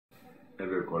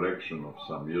have a collection of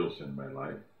some years in my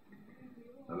life,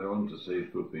 and I want to say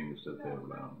two things that I have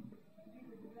learned.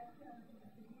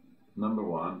 Number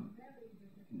one,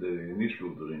 the initial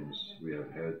dreams we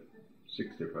have had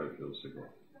 65 years ago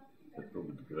that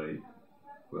looked great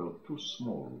were too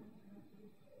small.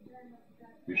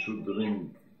 We should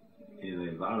dream in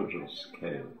a larger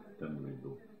scale than we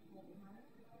do,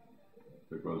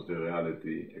 because the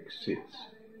reality exceeds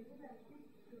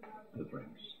the dreams.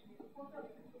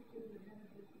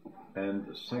 And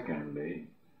secondly,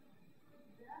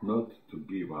 not to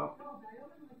give up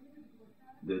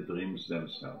the dreams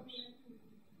themselves,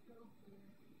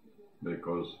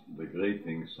 because the great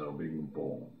things are being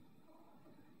born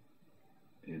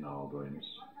in our dreams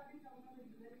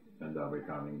and are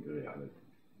becoming reality.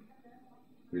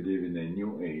 We live in a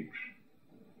new age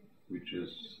which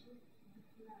is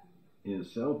in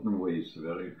certain ways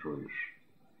very Jewish.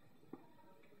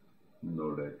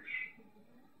 Knowledge,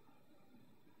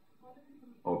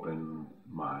 open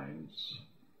minds,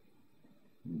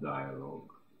 dialogue,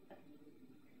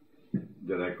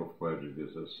 the lack of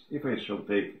prejudices. If I shall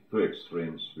take two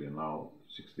extremes, we are now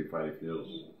 65 years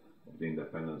of the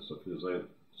independence of Israel,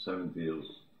 70 years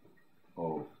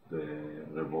of the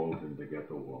revolt in the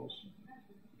ghetto wars.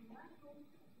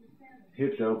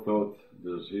 Hitler thought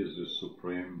this is the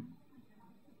supreme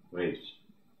race.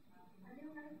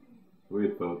 We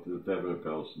thought that every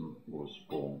person was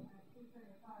born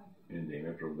in the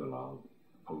image of the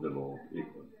Lord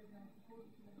equal.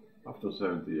 After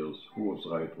 70 years, who was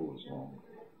right, who was wrong?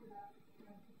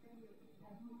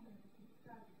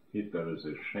 Hitler is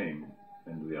a shame,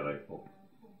 and we are a hope.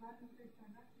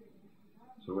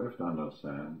 So we have to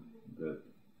understand that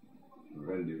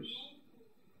values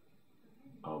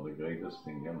are the greatest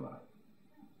thing in life.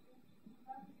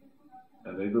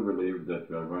 And I do believe that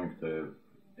we are going to have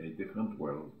a different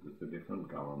world with a different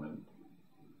government,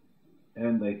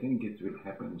 and I think it will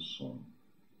happen soon.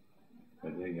 I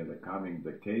think in the coming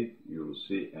decade you will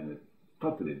see a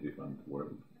totally different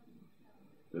world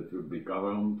that will be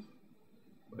governed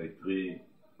by three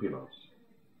pillars.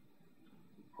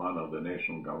 One are the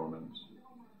national governments.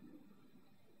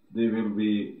 They will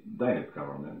be diet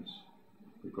governments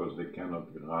because they cannot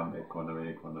run economy.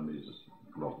 Economy is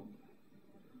global.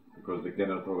 Because they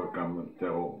cannot overcome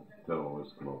terror. Terror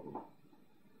is global.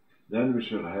 Then we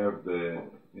shall have the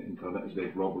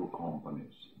global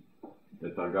companies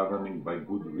that are governing by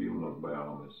goodwill, not by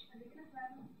armies.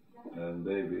 And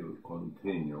they will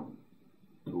continue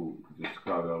to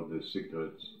discover the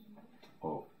secrets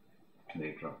of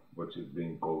nature, which is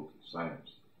being called science.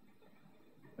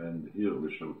 And here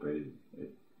we shall play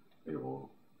a role.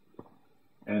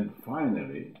 And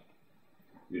finally,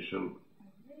 we shall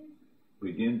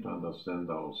begin to understand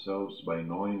ourselves by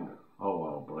knowing how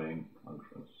our brain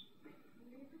functions.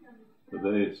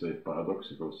 Today it's a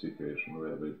paradoxical situation. We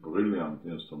have a brilliant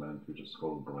instrument which is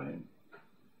called brain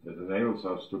that enables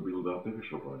us to build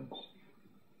artificial brains,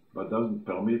 but doesn't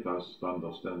permit us to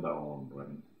understand our own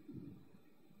brain.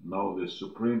 Now the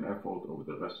supreme effort of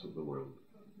the rest of the world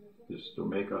is to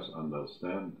make us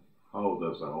understand how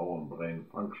does our own brain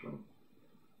function,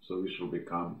 so we shall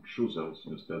become choosers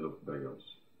instead of beggars.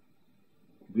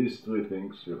 These three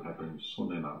things will happen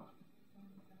soon enough,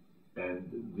 and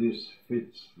this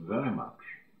fits very much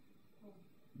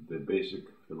the basic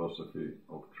philosophy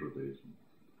of Judaism.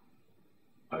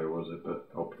 I was an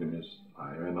optimist,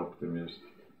 I am an optimist,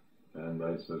 and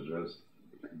I suggest,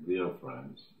 dear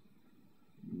friends,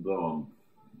 don't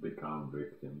become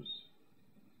victims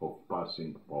of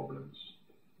passing problems.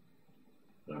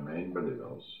 Remain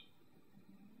believers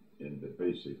in the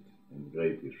basic and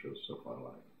great issues of our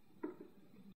life.